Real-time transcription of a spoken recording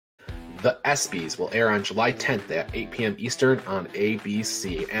The ESPYs will air on July 10th at 8 p.m. Eastern on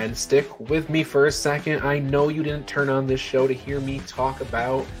ABC. And stick with me for a second. I know you didn't turn on this show to hear me talk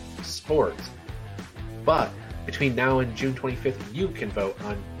about sports. But between now and June 25th, you can vote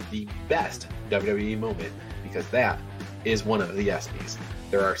on the best WWE moment, because that is one of the ESPYs.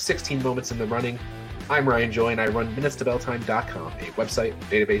 There are 16 moments in the running. I'm Ryan Joy, and I run MinutesToBellTime.com, a website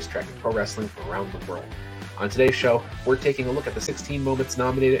database tracking pro wrestling from around the world. On today's show, we're taking a look at the 16 moments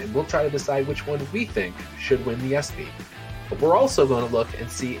nominated, and we'll try to decide which one we think should win the ESPY. But we're also going to look and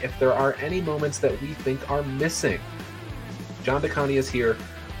see if there are any moments that we think are missing. John DeConnie is here.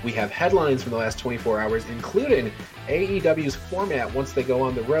 We have headlines from the last 24 hours, including AEW's format once they go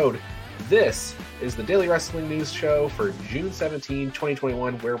on the road. This is the Daily Wrestling News Show for June 17,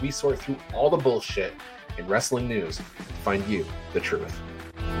 2021, where we sort through all the bullshit in wrestling news to find you the truth.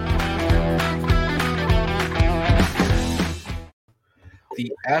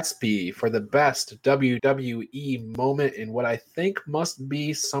 The ESPY for the best WWE moment in what I think must be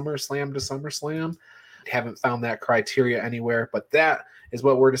SummerSlam to SummerSlam. Haven't found that criteria anywhere, but that is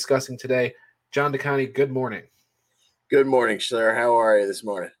what we're discussing today. John DeConnie, good morning. Good morning, sir. How are you this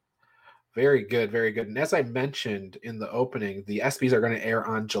morning? Very good, very good. And as I mentioned in the opening, the ESPYs are going to air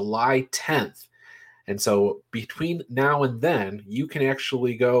on July 10th. And so between now and then, you can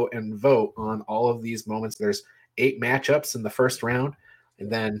actually go and vote on all of these moments. There's 8 matchups in the first round.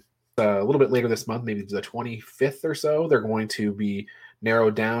 And then a little bit later this month, maybe the 25th or so, they're going to be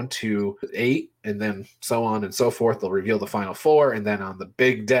narrowed down to 8, and then so on and so forth. They'll reveal the final 4, and then on the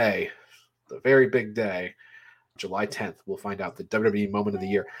big day, the very big day, July 10th, we'll find out the WWE Moment of the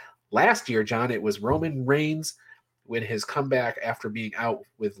Year. Last year, John, it was Roman Reigns with his comeback after being out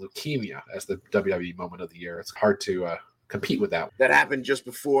with leukemia as the WWE Moment of the Year. It's hard to compete with that. That happened just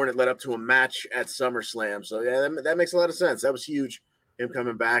before, and it led up to a match at SummerSlam. So, yeah, that makes a lot of sense. That was huge, him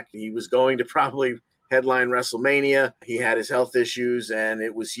coming back. He was going to probably headline WrestleMania. He had his health issues, and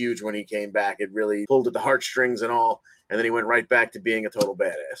it was huge when he came back. It really pulled at the heartstrings and all, and then he went right back to being a total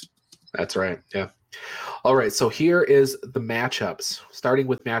badass. That's right, yeah. All right, so here is the matchups. Starting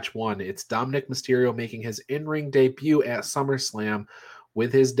with match 1, it's Dominic Mysterio making his in-ring debut at SummerSlam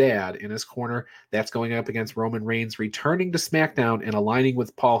with his dad in his corner. That's going up against Roman Reigns, returning to SmackDown and aligning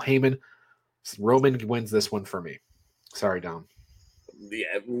with Paul Heyman. Roman wins this one for me. Sorry, Dom.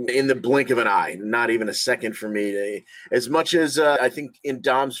 Yeah, in the blink of an eye, not even a second for me. As much as I think in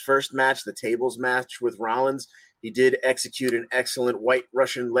Dom's first match, the tables match with Rollins, he did execute an excellent white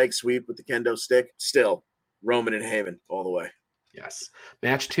Russian leg sweep with the kendo stick. Still, Roman and Heyman all the way. Yes.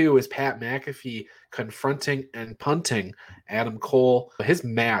 Match 2 is Pat McAfee confronting and punting Adam Cole. His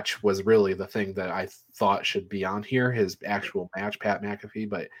match was really the thing that I thought should be on here, his actual match, Pat McAfee,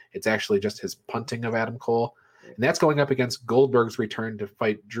 but it's actually just his punting of Adam Cole. And that's going up against Goldberg's return to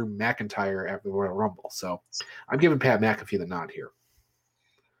fight Drew McIntyre at the Royal Rumble. So I'm giving Pat McAfee the nod here.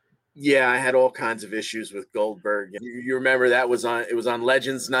 Yeah, I had all kinds of issues with Goldberg. You remember it was on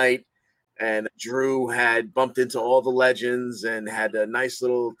Legends Night, and Drew had bumped into all the legends and had a nice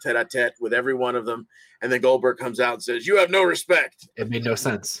little tete-a-tete with every one of them. And then Goldberg comes out and says, "You have no respect." It made no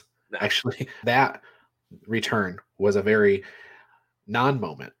sense. No. Actually, that return was a very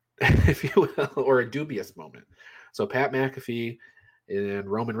non-moment, if you will, or a dubious moment. So Pat McAfee and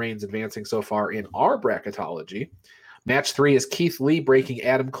Roman Reigns advancing so far in our bracketology. Match 3 is Keith Lee breaking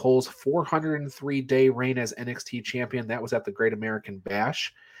Adam Cole's 403-day reign as NXT champion. That was at the Great American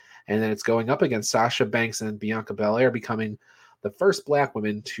Bash. And then it's going up against Sasha Banks and Bianca Belair, becoming the first black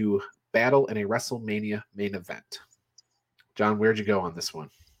women to battle in a WrestleMania main event. John, where'd you go on this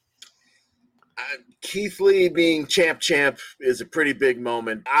one? Keith Lee being champ is a pretty big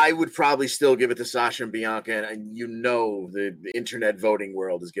moment. I would probably still give it to Sasha and Bianca, and you know the internet voting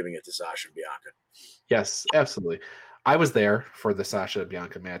world is giving it to Sasha and Bianca. Yes, absolutely. I was there for the Sasha and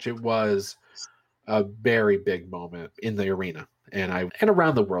Bianca match. It was a very big moment in the arena and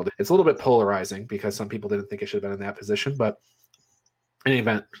around the world. It's a little bit polarizing because some people didn't think it should have been in that position, but in any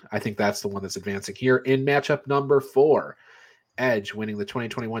event, I think that's the one that's advancing here. In matchup number 4, Edge winning the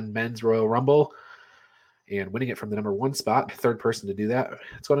 2021 Men's Royal Rumble and winning it from the number 1 spot, third person to do that.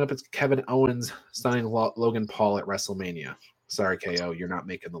 It's going up against Kevin Owens stunning Logan Paul at WrestleMania. Sorry, KO, you're not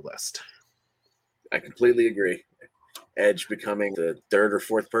making the list. I completely agree. Edge becoming the 3rd or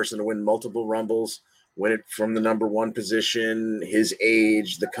 4th person to win multiple Rumbles, win it from the number 1 position, his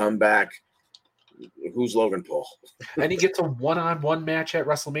age, the comeback. Who's Logan Paul? And he gets a one-on-one match at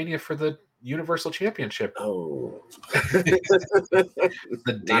WrestleMania for the Universal Championship. Oh.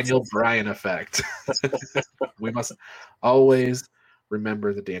 The Daniel Bryan effect. We must always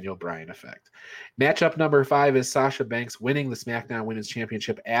remember the Daniel Bryan effect. Matchup number 5 is Sasha Banks winning the SmackDown Women's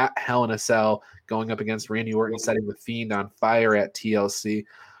Championship at Hell in a Cell, going up against Randy Orton, setting the Fiend on fire at TLC.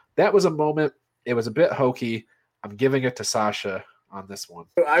 That was a moment. It was a bit hokey. I'm giving it to Sasha on this one.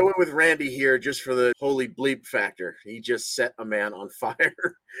 I went with Randy here just for the holy bleep factor. He just set a man on fire.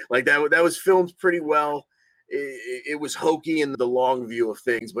 Like that was filmed pretty well. It was hokey in the long view of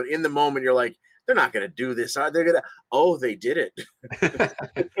things, but in the moment you're like, they're not going to do this. Are they going to? Oh, they did it.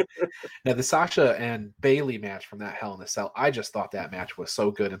 Now, the Sasha and Bayley match from that Hell in a Cell, I just thought that match was so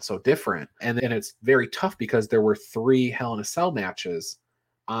good and so different. And it's very tough because there were 3 Hell in a Cell matches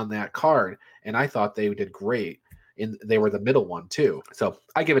on that card, and I thought they did great. They were the middle one, too. So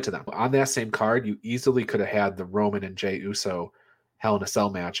I give it to them. On that same card, you easily could have had the Roman and Jey Uso Hell in a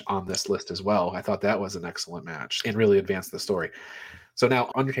Cell match on this list as well. I thought that was an excellent match and really advanced the story. So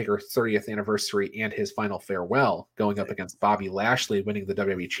now Undertaker's 30th anniversary and his final farewell going up against Bobby Lashley, winning the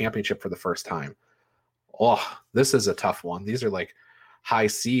WWE Championship for the first time. Oh, this is a tough one. These are like high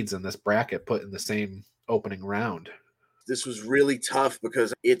seeds in this bracket put in the same opening round. This was really tough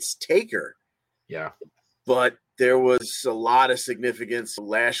because it's Taker. Yeah. But there was a lot of significance.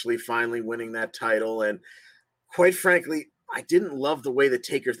 Lashley finally winning that title. And quite frankly, I didn't love the way the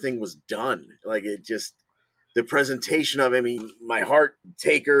Taker thing was done. Like it just... the presentation of, I mean, my heart,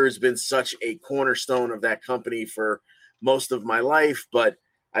 Taker has been such a cornerstone of that company for most of my life, but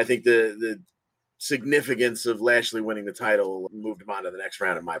I think the significance of Lashley winning the title moved him on to the next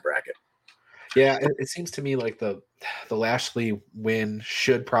round of my bracket. Yeah, it seems to me like the Lashley win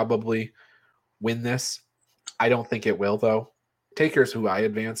should probably win this. I don't think it will, though. Taker's who I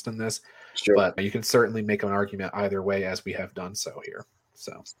advanced in this, sure. But you can certainly make an argument either way, as we have done so here.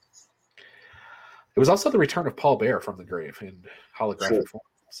 So. It was also the return of Paul Bearer from the grave in holographic form.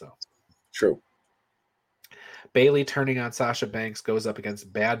 So true. Bayley turning on Sasha Banks goes up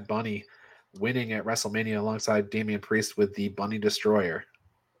against Bad Bunny, winning at WrestleMania alongside Damian Priest with the Bunny Destroyer.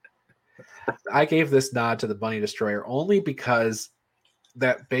 I gave this nod to the Bunny Destroyer only because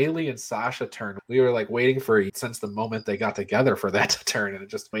that Bayley and Sasha turn, we were like waiting for since the moment they got together for that to turn, and it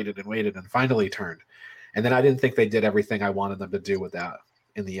just waited and finally turned. And then I didn't think they did everything I wanted them to do with that.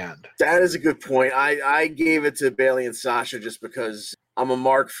 In the end. That is a good point. I gave it to Bayley and Sasha just because I'm a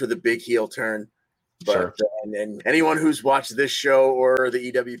mark for the big heel turn. But sure. And anyone who's watched this show or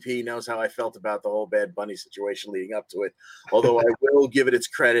the EWP knows how I felt about the whole Bad Bunny situation leading up to it. Although I will give it its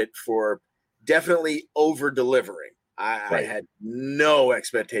credit for definitely over-delivering. I had no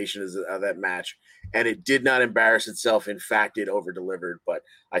expectations of that match, and it did not embarrass itself. In fact, it over-delivered, but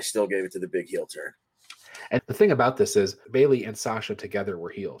I still gave it to the big heel turn. And the thing about this is Bayley and Sasha together were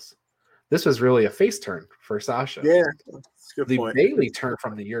heels. This was really a face turn for Sasha. Yeah, that's a good point. The Bayley turn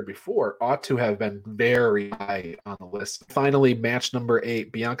from the year before ought to have been very high on the list. Finally, match number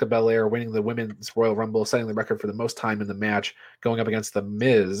 8, Bianca Belair winning the Women's Royal Rumble, setting the record for the most time in the match, going up against The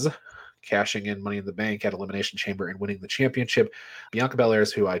Miz, cashing in Money in the Bank at Elimination Chamber and winning the championship. Bianca Belair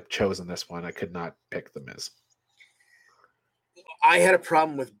is who I chose in this one. I could not pick The Miz. I had a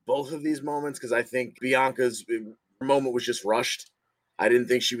problem with both of these moments because I think Bianca's moment was just rushed. I didn't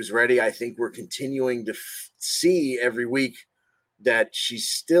think she was ready. I think we're continuing to see every week that she's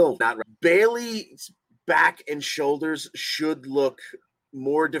still not ready. Bayley's back and shoulders should look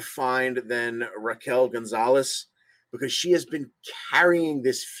more defined than Raquel Gonzalez because she has been carrying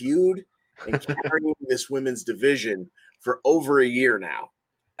this feud and carrying this women's division for over a year now.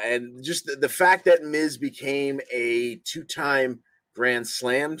 And just the fact that Miz became a 2-time Grand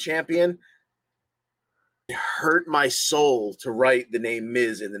Slam champion hurt my soul to write the name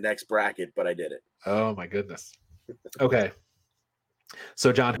Miz in the next bracket, but I did it. Oh, my goodness. Okay.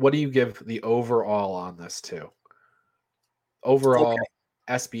 So, John, what do you give the overall on this to? Overall, okay.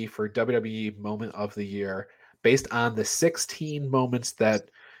 Espy for WWE Moment of the Year, based on the 16 moments that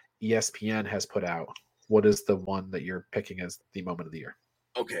ESPN has put out. What is the one that you're picking as the Moment of the Year?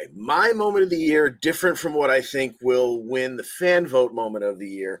 Okay, my moment of the year, different from what I think will win the fan vote moment of the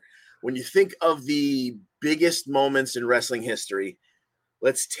year. When you think of the biggest moments in wrestling history,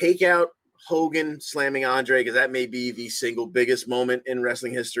 let's take out Hogan slamming Andre, because that may be the single biggest moment in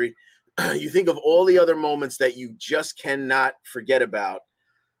wrestling history. You think of all the other moments that you just cannot forget about.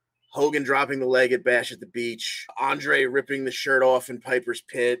 Hogan dropping the leg at Bash at the Beach, Andre ripping the shirt off in Piper's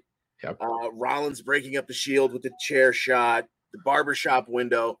Pit, Rollins breaking up the Shield with the chair shot, the barbershop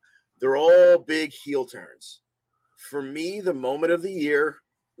window. They're all big heel turns. For me, the moment of the year,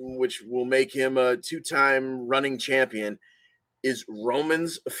 which will make him a 2-time running champion, is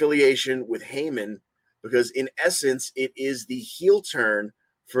Roman's affiliation with Heyman, because in essence, it is the heel turn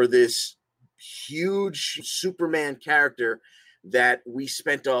for this huge Superman character that we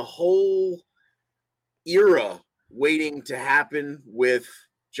spent a whole era waiting to happen with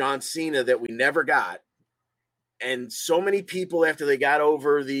John Cena that we never got. And so many people, after they got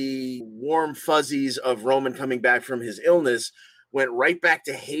over the warm fuzzies of Roman coming back from his illness, went right back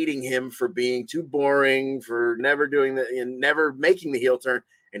to hating him for being too boring, for never doing that and never making the heel turn.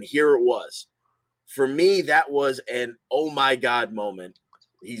 And here it was. For me, that was an oh my God moment.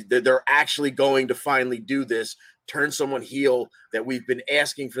 They're actually going to finally do this, turn someone heel that we've been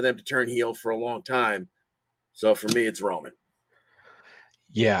asking for them to turn heel for a long time. So for me, it's Roman.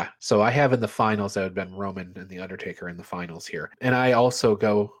 Yeah, so I have in the finals that had been Roman and The Undertaker in the finals here. And I also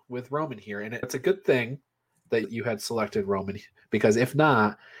go with Roman here. And it's a good thing that you had selected Roman, because if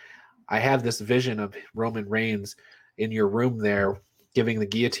not, I have this vision of Roman Reigns in your room there giving the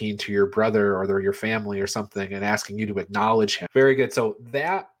guillotine to your brother or your family or something and asking you to acknowledge him. Very good. So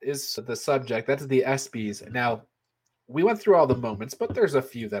that is the subject. That's the ESPYs. Now, we went through all the moments, but there's a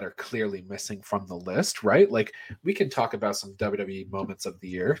few that are clearly missing from the list, right? Like, we can talk about some WWE moments of the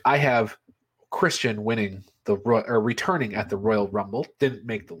year. I have Christian winning returning at the Royal Rumble. Didn't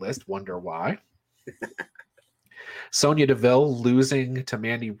make the list. Wonder why. Sonya Deville losing to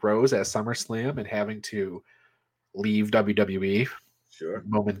Mandy Rose at SummerSlam and having to leave WWE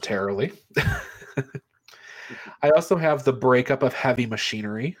momentarily. I also have the breakup of Heavy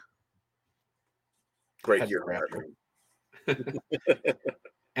Machinery. Break your heart.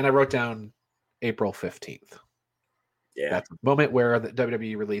 And I wrote down April 15th. Yeah. That's a moment where the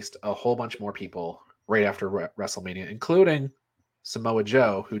WWE released a whole bunch more people right after WrestleMania, including Samoa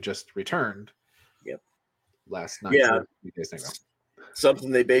Joe, who just returned last night. Yeah. 3 days ago.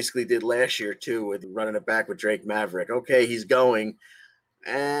 Something they basically did last year, too, with running it back with Drake Maverick. Okay, he's going.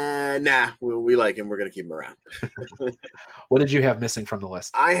 And we like him. We're going to keep him around. What did you have missing from the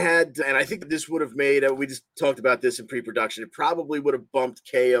list? I had, and I think this would have made, we just talked about this in pre-production, it probably would have bumped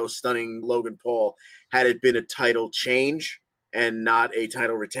KO stunning Logan Paul had it been a title change and not a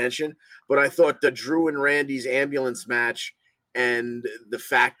title retention. But I thought the Drew and Randy's ambulance match and the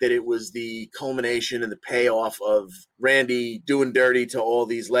fact that it was the culmination and the payoff of Randy doing dirty to all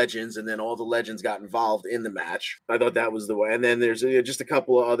these legends, and then all the legends got involved in the match. I thought that was the way. And then there's just a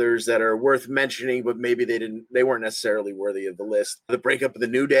couple of others that are worth mentioning, but maybe they weren't necessarily worthy of the list. The breakup of the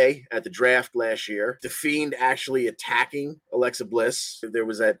New Day at the draft last year, The Fiend actually attacking Alexa Bliss. There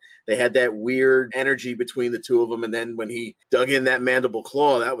was they had that weird energy between the two of them. And then when he dug in that mandible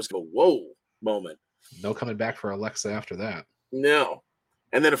claw, that was a whoa moment. No coming back for Alexa after that. No.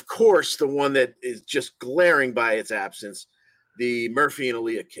 And then, of course, the one that is just glaring by its absence, the Murphy and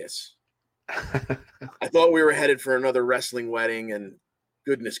Aaliyah kiss. I thought we were headed for another wrestling wedding, and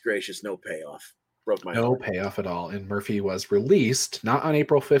goodness gracious, no payoff. Broke my heart. No payoff at all. And Murphy was released, not on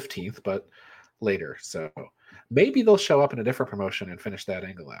April 15th, but later. So maybe they'll show up in a different promotion and finish that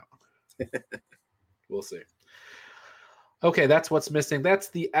angle out. We'll see. Okay, that's what's missing. That's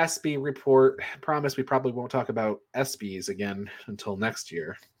the Espy report. Promise we probably won't talk about ESPYs again until next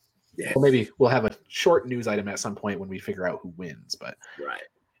year. Yeah. Well, maybe we'll have a short news item at some point when we figure out who wins. But right.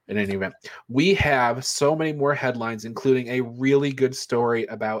 In any event, we have so many more headlines, including a really good story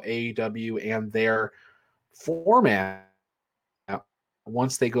about AEW and their format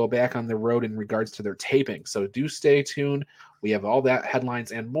once they go back on the road in regards to their taping. So do stay tuned. We have all that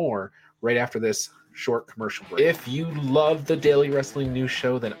headlines and more right after this short commercial break. If you love the Daily Wrestling News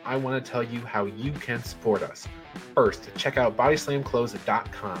Show, then I want to tell you how you can support us. First, check out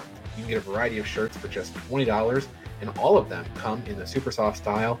bodyslamclothes.com. You can get a variety of shirts for just $20, and all of them come in the super soft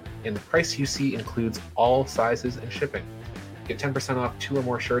style, and the price you see includes all sizes and shipping. Get 10% off 2 or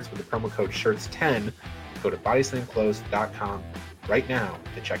more shirts with the promo code SHIRTS10. Go to bodyslamclothes.com right now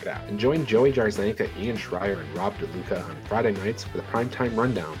to check it out. And join Joey Jarzenka, Ian Schreier, and Rob DeLuca on Friday nights for the Primetime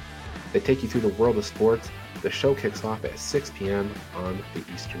Rundown. They take you through the world of sports. The show kicks off at 6 p.m. on the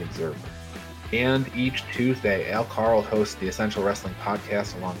Eastern Observer. And each Tuesday, Al Carl hosts the Essential Wrestling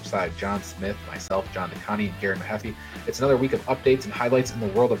Podcast alongside John Smith, myself, John DeConnie, and Gary Mahaffey. It's another week of updates and highlights in the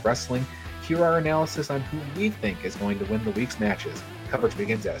world of wrestling. Here are our analysis on who we think is going to win the week's matches. Coverage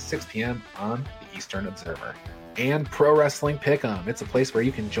begins at 6 p.m. on the Eastern Observer. And Pro Wrestling Pick'em. It's a place where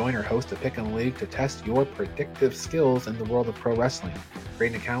you can join or host a Pick'em League to test your predictive skills in the world of pro wrestling.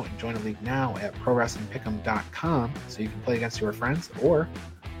 Create an account and join a league now at ProWrestlingPick'em.com so you can play against your friends or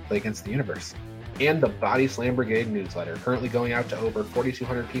play against the universe. And the Body Slam Brigade newsletter, currently going out to over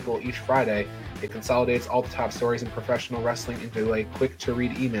 4,200 people each Friday. It consolidates all the top stories in professional wrestling into a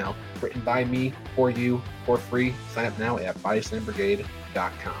quick-to-read email written by me for you for free. Sign up now at bodyslambrigade.com.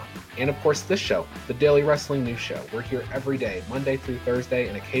 And of course, this show, the Daily Wrestling News Show. We're here every day, Monday through Thursday,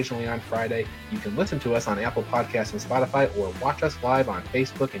 and occasionally on Friday. You can listen to us on Apple Podcasts and Spotify, or watch us live on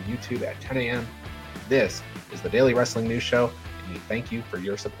Facebook and YouTube at 10 a.m. This is the Daily Wrestling News Show, and we thank you for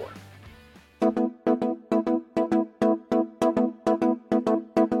your support.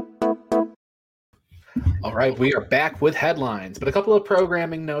 All right, we are back with headlines, but a couple of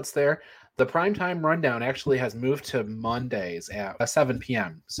programming notes there. The primetime rundown actually has moved to Mondays at 7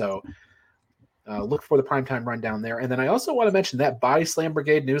 p.m., so look for the primetime rundown there. And then I also want to mention that Body Slam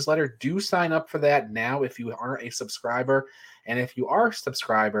Brigade newsletter. Do sign up for that now if you aren't a subscriber. And if you are a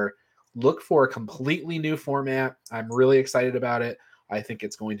subscriber, look for a completely new format. I'm really excited about it. I think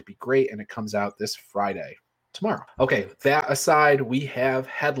it's going to be great, and it comes out this Friday. Tomorrow. Okay, that aside, we have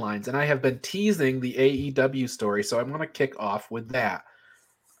headlines, and I have been teasing the AEW story, so I'm going to kick off with that.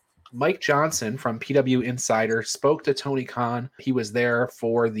 Mike Johnson from PW Insider spoke to Tony Khan. He was there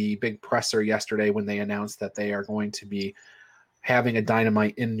for the big presser yesterday when they announced that they are going to be having a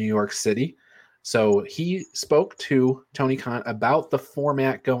Dynamite in New York City. So he spoke to Tony Khan about the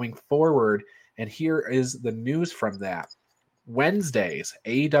format going forward, and here is the news from that. Wednesdays,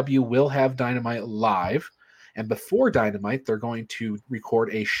 AEW will have Dynamite live. And before Dynamite, they're going to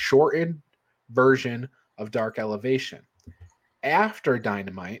record a shortened version of Dark Elevation. After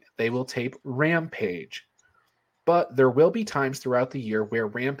Dynamite, they will tape Rampage. But there will be times throughout the year where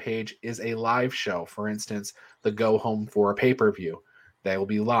Rampage is a live show. For instance, the Go Home for a pay-per-view. They will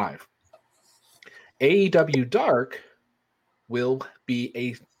be live. AEW Dark will be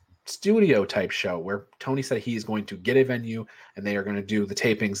a studio-type show where Tony said he's going to get a venue and they are going to do the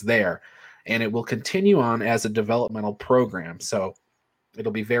tapings there. And it will continue on as a developmental program. So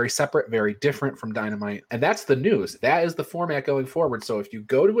it'll be very separate, very different from Dynamite. And that's the news. That is the format going forward. So if you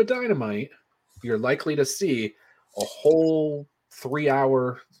go to a Dynamite, you're likely to see a whole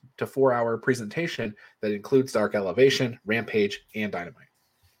 3-hour to 4-hour presentation that includes Dark Elevation, Rampage, and Dynamite.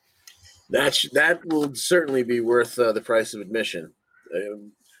 That will certainly be worth the price of admission.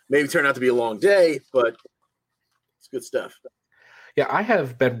 Maybe turn out to be a long day, but it's good stuff. Yeah, I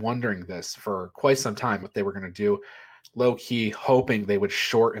have been wondering this for quite some time, what they were going to do. Low-key hoping they would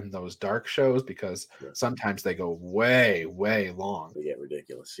shorten those dark shows because sometimes they go way, way long. They get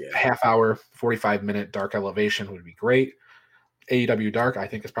ridiculous, yeah. A half-hour, 45-minute Dark Elevation would be great. AEW Dark, I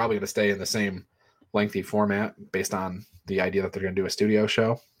think, is probably going to stay in the same lengthy format based on the idea that they're going to do a studio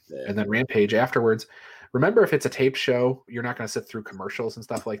show. Yeah. And then Rampage afterwards. Remember, if it's a tape show, you're not going to sit through commercials and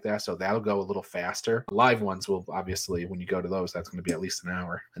stuff like that, so that'll go a little faster. Live ones will, obviously, when you go to those, that's going to be at least an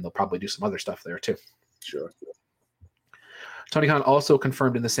hour, and they'll probably do some other stuff there, too. Sure. Tony Khan also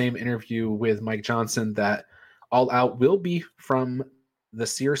confirmed in the same interview with Mike Johnson that All Out will be from the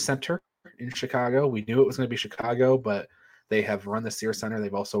Sears Center in Chicago. We knew it was going to be Chicago, but they have run the Sears Center.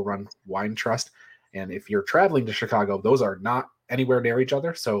 They've also run Wine Trust, and if you're traveling to Chicago, those are not anywhere near each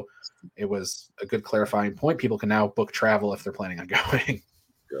other, so it was a good clarifying point. People can now book travel if they're planning on going.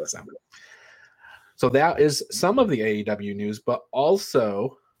 So that is some of the AEW news, but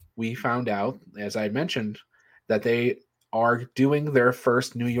also we found out, as I mentioned, that they are doing their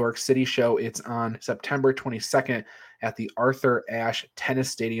first New York City show. It's on September 22nd at the Arthur Ashe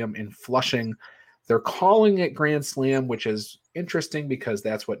Tennis Stadium in Flushing. They're calling it Grand Slam, which is interesting because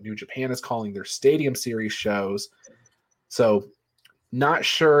that's what New Japan is calling their Stadium Series shows. So not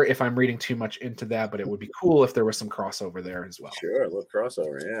sure if I'm reading too much into that, but it would be cool if there was some crossover there as well. Sure, a little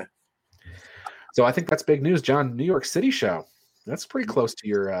crossover, yeah. So I think that's big news, John. New York City show. That's pretty close to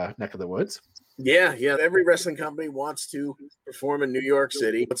your neck of the woods. Yeah. Every wrestling company wants to perform in New York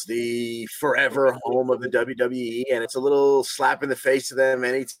City. It's the forever home of the WWE, and it's a little slap in the face to them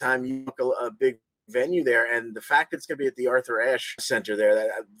anytime you book a big venue there. And the fact that it's going to be at the Arthur Ashe Center there, that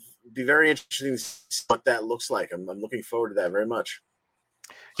would be very interesting to see what that looks like. I'm looking forward to that very much.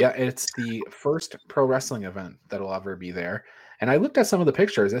 Yeah, it's the first pro wrestling event that'll ever be there. And I looked at some of the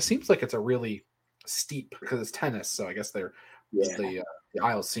pictures. It seems like it's a really steep, because it's tennis, so I guess the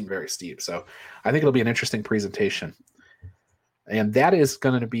aisles seem very steep. So I think it'll be an interesting presentation. And that is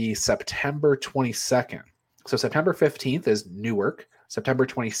going to be September 22nd. So September 15th is Newark. September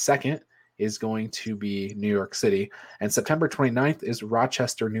 22nd is going to be New York City. And September 29th is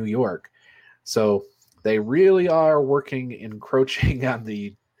Rochester, New York. So they really are encroaching on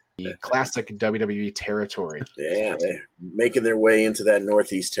the classic WWE territory. Yeah, they're making their way into that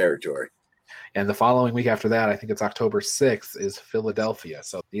Northeast territory. And the following week after that, I think it's October 6th, is Philadelphia.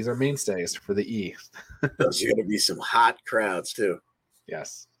 So these are mainstays for the E. Those are going to be some hot crowds, too.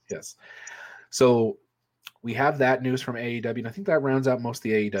 Yes. So we have that news from AEW, and I think that rounds out most of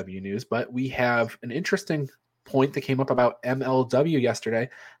the AEW news. But we have an interesting point that came up about MLW yesterday.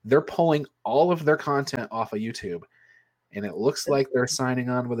 They're pulling all of their content off of YouTube, and it looks like they're signing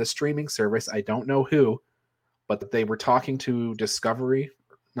on with a streaming service. I don't know who, but they were talking to Discovery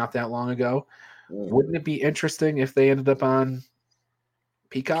not that long ago. Wouldn't it be interesting if they ended up on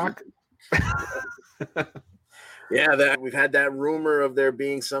Peacock? Yeah, we've had that rumor of there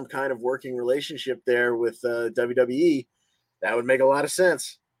being some kind of working relationship there with WWE. That would make a lot of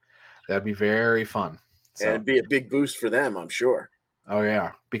sense. That'd be very fun. And it'd be a big boost for them, I'm sure. Oh,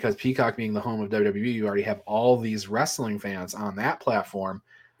 yeah, because Peacock being the home of WWE, you already have all these wrestling fans on that platform,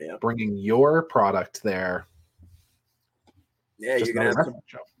 bringing your product there. Yeah, you're gonna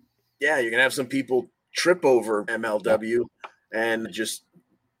have some people trip over MLW and just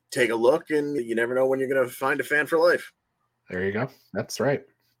take a look, and you never know when you're going to find a fan for life. There you go. That's right.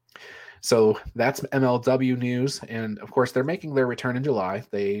 So that's MLW news. And of course, they're making their return in July.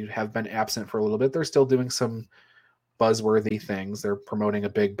 They have been absent for a little bit. They're still doing some buzzworthy things. They're promoting a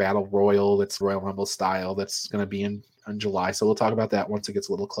big battle royal that's Royal Rumble style that's going to be in July. So we'll talk about that once it gets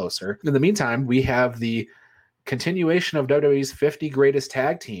a little closer. In the meantime, we have the continuation of WWE's 50 greatest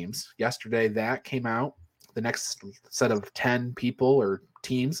tag teams. Yesterday, that came out. The next set of 10 people or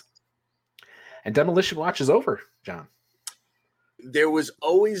teams. And Demolition Watch is over, John. There was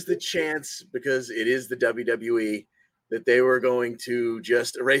always the chance, because it is the WWE, that they were going to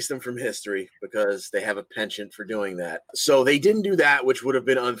just erase them from history because they have a penchant for doing that. So they didn't do that, which would have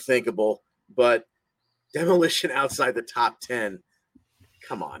been unthinkable. But Demolition outside the top 10,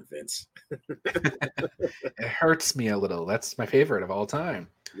 come on, Vince. It hurts me a little. That's my favorite of all time.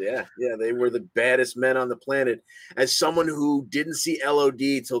 Yeah, they were the baddest men on the planet. As someone who didn't see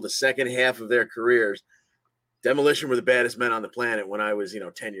LOD till the second half of their careers, Demolition were the baddest men on the planet when I was,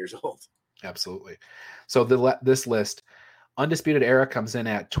 10 years old. Absolutely. So this list, Undisputed Era comes in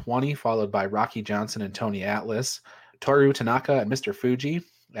at 20, followed by Rocky Johnson and Tony Atlas, Toru Tanaka and Mr. Fuji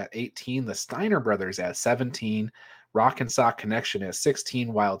at 18, the Steiner Brothers at 17, Rock and Sock Connection at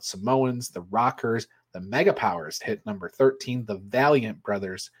 16, Wild Samoans, the Rockers, the Mega Powers hit number 13, the Valiant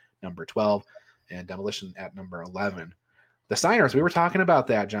Brothers number 12, and Demolition at number 11. The Steiners, we were talking about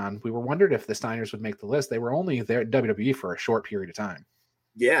that, John. We were wondering if the Steiners would make the list. They were only there at WWE for a short period of time.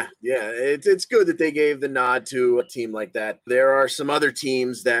 Yeah. It's good that they gave the nod to a team like that. There are some other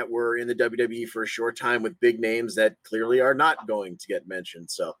teams that were in the WWE for a short time with big names that clearly are not going to get mentioned.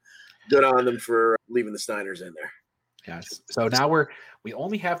 So good on them for leaving the Steiners in there. Yes. So now we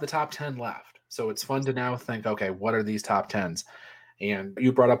only have the top 10 left. So it's fun to now think, okay, what are these top 10s? And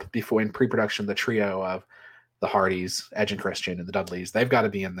you brought up before in pre-production the trio of the Hardys, Edge and Christian, and the Dudleys. They've got to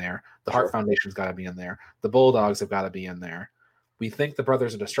be in there. The Hart Foundation's got to be in there. The Bulldogs have got to be in there. We think the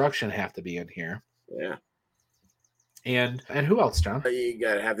Brothers of Destruction have to be in here. Yeah. And who else, John? You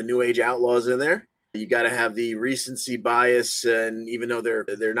got to have the New Age Outlaws in there. You got to have the recency bias, and even though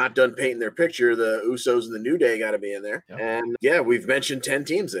they're not done painting their picture, the Usos and the New Day got to be in there. Yep. And we've mentioned 10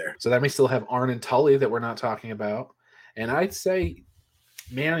 teams there. So then we still have Arn and Tully that we're not talking about. And I'd say,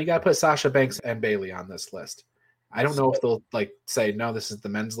 man, you got to put Sasha Banks and Bayley on this list. I don't know if they'll say, no, this is the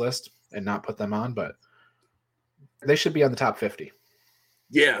men's list and not put them on, but they should be on the top 50.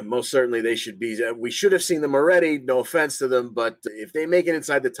 Yeah, most certainly they should be. We should have seen them already. No offense to them, but if they make it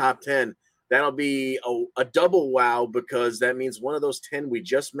inside the top 10, that'll be a double wow, because that means one of those 10 we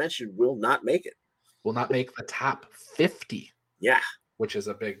just mentioned will not make it. Will not make the top 50. Yeah. Which is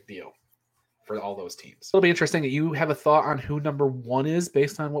a big deal for all those teams. It'll be interesting. You have a thought on who number 1 is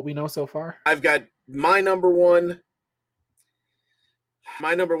based on what we know so far? I've got my number 1.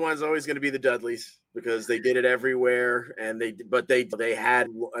 My number 1 is always going to be the Dudleys, because they did it everywhere, and they had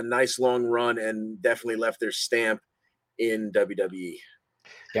a nice long run and definitely left their stamp in WWE.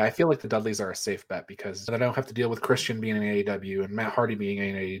 Yeah, I feel like the Dudleys are a safe bet because I don't have to deal with Christian being in AEW and Matt Hardy being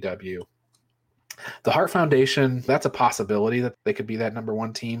in AEW. The Hart Foundation, that's a possibility that they could be that number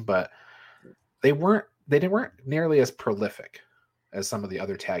 1 team, but they weren't nearly as prolific as some of the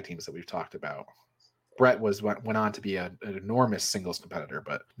other tag teams that we've talked about. Brett went on to be an enormous singles competitor,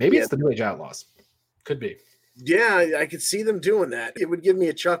 but maybe it's the New Age Outlaws. Could be. Yeah, I could see them doing that. It would give me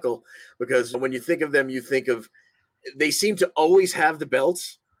a chuckle, because when you think of them, they seem to always have the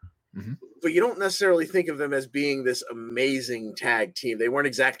belts, but you don't necessarily think of them as being this amazing tag team. They weren't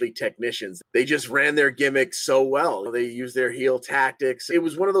exactly technicians. They just ran their gimmick so well. They used their heel tactics. It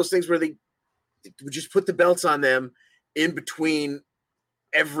was one of those things where they would just put the belts on them in between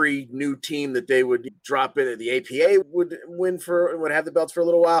every new team that they would drop in. The APA would have the belts for a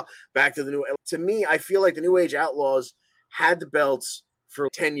little while. Back to the new. To me, I feel like the New Age Outlaws had the belts for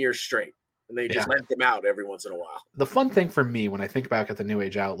 10 years straight, and they just let them out every once in a while. The fun thing for me when I think back at the New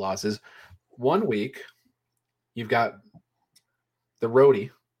Age Outlaws is one week You've got the roadie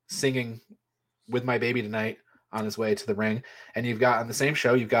singing With My Baby Tonight on his way to the ring. And you've got on the same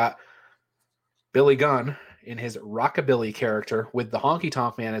show, you've got Billy Gunn in his rockabilly character with the Honky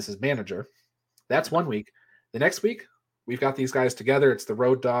Tonk Man as his manager. That's one week. The next week, we've got these guys together. It's the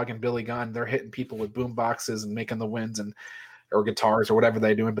Road Dogg and Billy Gunn. They're hitting people with boom boxes and making the wins or guitars or whatever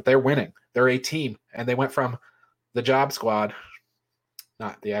they're doing, but they're winning. They're a team. And they went from the Job Squad,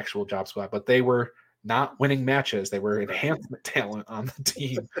 not the actual Job Squad, but they were not winning matches. They were enhancement talent on the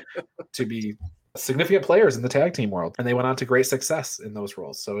team to be significant players in the tag team world. And they went on to great success in those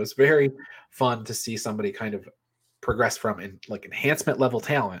roles. So it's very fun to see somebody kind of progress from enhancement level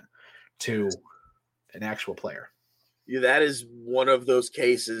talent to an actual player. Yeah, that is one of those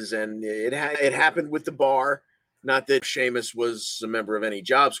cases. And it happened with the Bar. Not that Sheamus was a member of any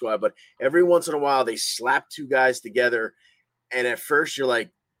Job Squad, but every once in a while they slap two guys together. And at first you're like,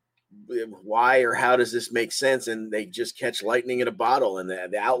 why or how does this make sense? And they just catch lightning in a bottle. And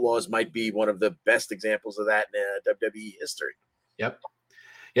the Outlaws might be one of the best examples of that in WWE history. Yep.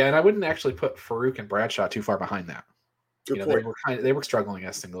 Yeah, and I wouldn't actually put Farouk and Bradshaw too far behind that. They were struggling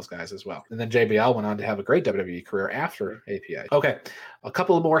as singles guys as well. And then JBL went on to have a great WWE career after APA. Okay, a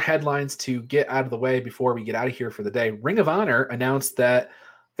couple of more headlines to get out of the way before we get out of here for the day. Ring of Honor announced that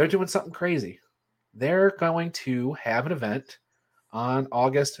they're doing something crazy. They're going to have an event on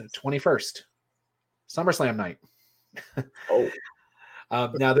August 21st, SummerSlam night.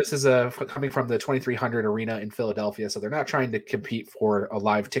 Now, this is coming from the 2300 Arena in Philadelphia, so they're not trying to compete for a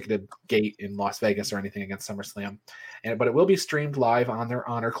live ticketed gate in Las Vegas or anything against SummerSlam, but it will be streamed live on their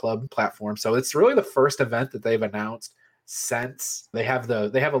Honor Club platform. So it's really the first event that they've announced since they have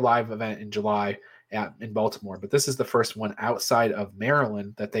a live event in July in Baltimore, but this is the first one outside of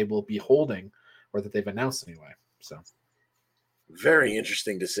Maryland that they will be holding, or that they've announced anyway. So. Very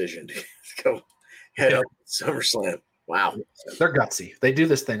interesting decision to go head up SummerSlam. Wow. They're gutsy. They do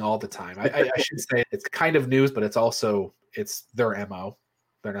this thing all the time. I should say it's kind of news, but it's their MO.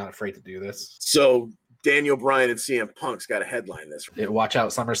 They're not afraid to do this. So Daniel Bryan and CM Punk's got to headline this. Watch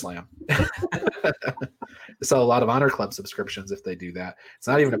out, SummerSlam. They sell a lot of Honor Club subscriptions if they do that. It's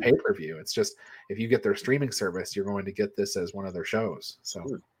not even a pay-per-view. It's just if you get their streaming service, you're going to get this as one of their shows. So.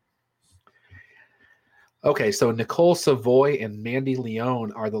 Okay, so Nicole Savoy and Mandy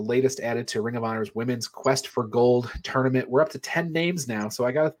Leone are the latest added to Ring of Honor's Women's Quest for Gold tournament. We're up to 10 names now, so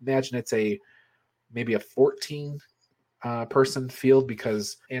I got to imagine it's maybe a 14 person field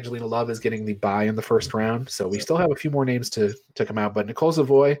because Angelina Love is getting the bye in the first round. So we still have a few more names to come out, but Nicole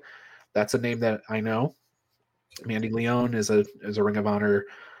Savoy, that's a name that I know. Mandy Leone is a Ring of Honor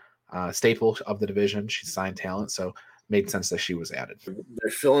staple of the division. She's signed talent, so made sense that she was added.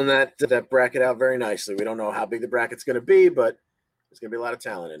 They're filling that bracket out very nicely. We don't know how big the bracket's going to be, but there's going to be a lot of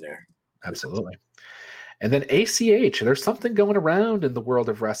talent in there. Absolutely. And then ACH, there's something going around in the world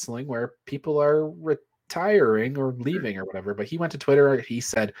of wrestling where people are retiring or leaving or whatever, but he went to Twitter. He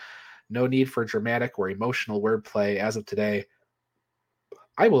said, no need for dramatic or emotional wordplay. As of today,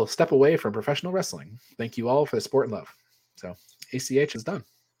 I will step away from professional wrestling. Thank you all for the support and love. So ACH is done.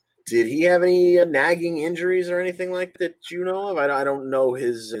 Did he have any nagging injuries or anything like that you know of? I don't know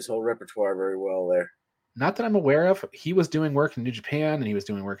his whole repertoire very well there. Not that I'm aware of. He was doing work in New Japan and he was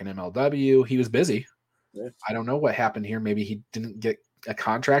doing work in MLW. He was busy. Yeah. I don't know what happened here. Maybe he didn't get a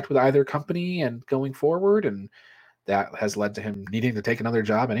contract with either company and going forward, and that has led to him needing to take another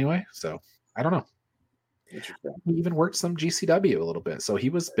job anyway. So I don't know. Interesting. He even worked some GCW a little bit, so he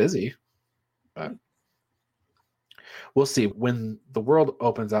was busy. But we'll see. When the world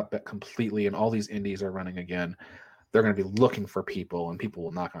opens up completely and all these indies are running again, they're going to be looking for people, and people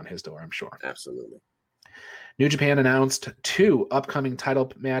will knock on his door, I'm sure. Absolutely. New Japan announced 2 upcoming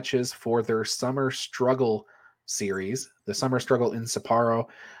title matches for their Summer Struggle series. The Summer Struggle in Sapporo,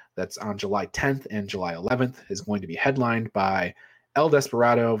 that's on July 10th and July 11th, is going to be headlined by El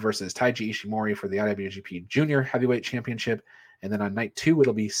Desperado versus Taiji Ishimori for the IWGP Junior Heavyweight Championship. And then on night 2,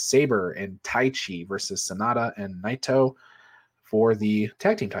 it'll be Sabre and Taichi versus Sanada and Naito for the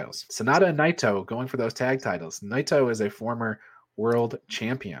tag team titles. Sanada and Naito going for those tag titles. Naito is a former world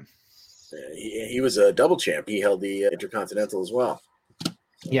champion. He was a double champ. He held the Intercontinental as well.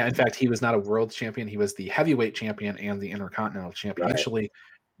 Yeah, in fact, he was not a world champion. He was the heavyweight champion and the Intercontinental champion. Right. Eventually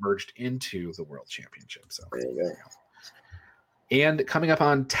merged into the world championship. So there you go. And coming up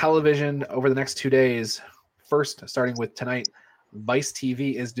on television over the next 2 days, first, starting with tonight, Vice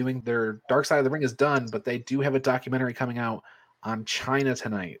TV is doing their Dark Side of the Ring is done, but they do have a documentary coming out on China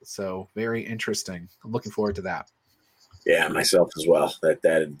tonight. So very interesting. I'm looking forward to that. Yeah, myself as well. The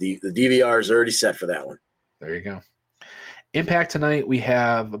DVR is already set for that one. There you go. Impact tonight, we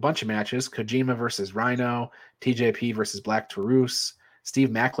have a bunch of matches. Kojima versus Rhino, TJP versus Black Taurus, Steve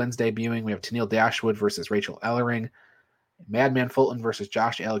Macklin's debuting. We have Tennille Dashwood versus Rachel Ellering, Madman Fulton versus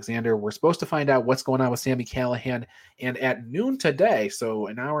Josh Alexander. We're supposed to find out what's going on with Sami Callihan. And at noon today, so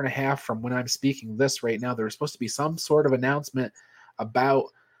an hour and a half from when I'm speaking this right now, there's supposed to be some sort of announcement about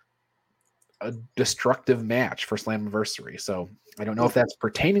a destructive match for Slammiversary. So I don't know if that's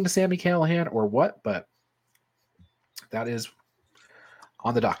pertaining to Sami Callihan or what, but that is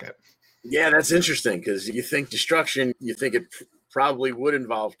on the docket. Yeah, that's interesting because you think destruction, you think it probably would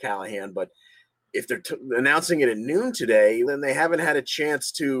involve Callahan, but if they're announcing it at noon today, then they haven't had a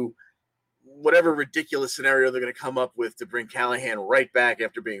chance to whatever ridiculous scenario they're going to come up with to bring Callahan right back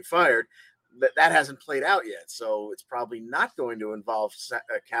after being fired. That hasn't played out yet, so it's probably not going to involve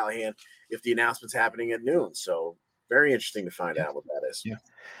Callahan if the announcement's happening at noon. So very interesting to find out what that is. Yeah.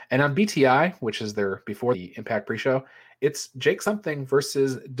 And on BTI, which is their before the Impact pre-show, it's Jake something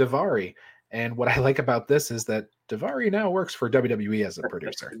versus Daivari. And what I like about this is that Daivari now works for WWE as a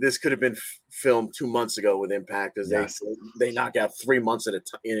producer. This could have been filmed 2 months ago with Impact, as they knock out 3 months at a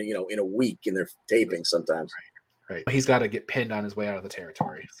time, in a week in their taping sometimes. Right. He's got to get pinned on his way out of the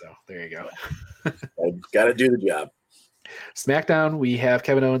territory. So there you go. Got to do the job. SmackDown, we have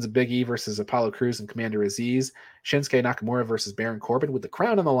Kevin Owens and Big E versus Apollo Crews and Commander Aziz. Shinsuke Nakamura versus Baron Corbin with the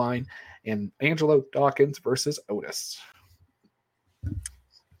crown on the line. And Angelo Dawkins versus Otis.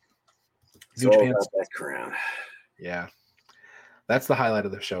 It's all about that crown. Yeah. That's the highlight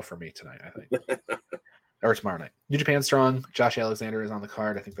of the show for me tonight, I think. Or tomorrow night. New Japan Strong. Josh Alexander is on the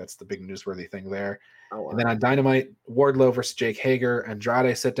card. I think that's the big newsworthy thing there. Oh, wow. And then on Dynamite, Wardlow versus Jake Hager.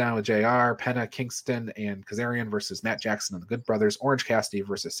 Andrade sit down with JR. Penna, Kingston, and Kazarian versus Matt Jackson and the Good Brothers. Orange Cassidy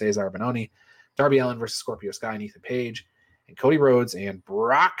versus Cesar Bononi. Darby Allin versus Scorpio Sky and Ethan Page. And Cody Rhodes and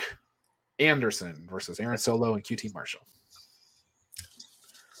Brock Anderson versus Aaron Solo and QT Marshall.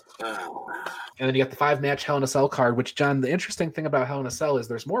 And then you got the 5-match Hell in a Cell card, which, John, the interesting thing about Hell in a Cell is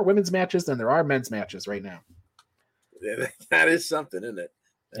there's more women's matches than there are men's matches right now. That is something, isn't it?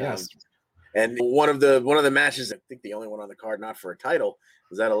 Yes. And one of the matches, I think the only one on the card not for a title,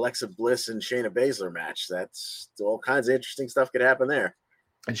 was that Alexa Bliss and Shayna Baszler match. That's all kinds of interesting stuff could happen there.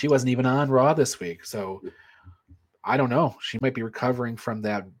 And she wasn't even on Raw this week, so I don't know. She might be recovering from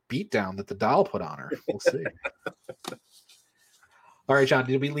that beatdown that the doll put on her. We'll see. All right, John,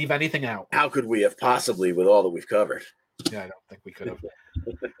 did we leave anything out? How could we have possibly with all that we've covered? Yeah, I don't think we could have.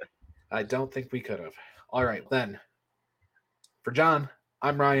 I don't think we could have. All right, then. For John,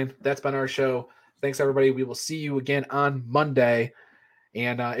 I'm Ryan. That's been our show. Thanks, everybody. We will see you again on Monday.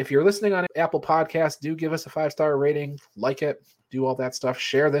 And if you're listening on Apple Podcasts, do give us a 5-star rating. Like it. Do all that stuff.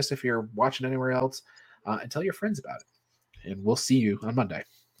 Share this if you're watching anywhere else. And tell your friends about it. And we'll see you on Monday.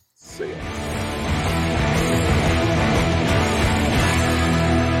 See ya.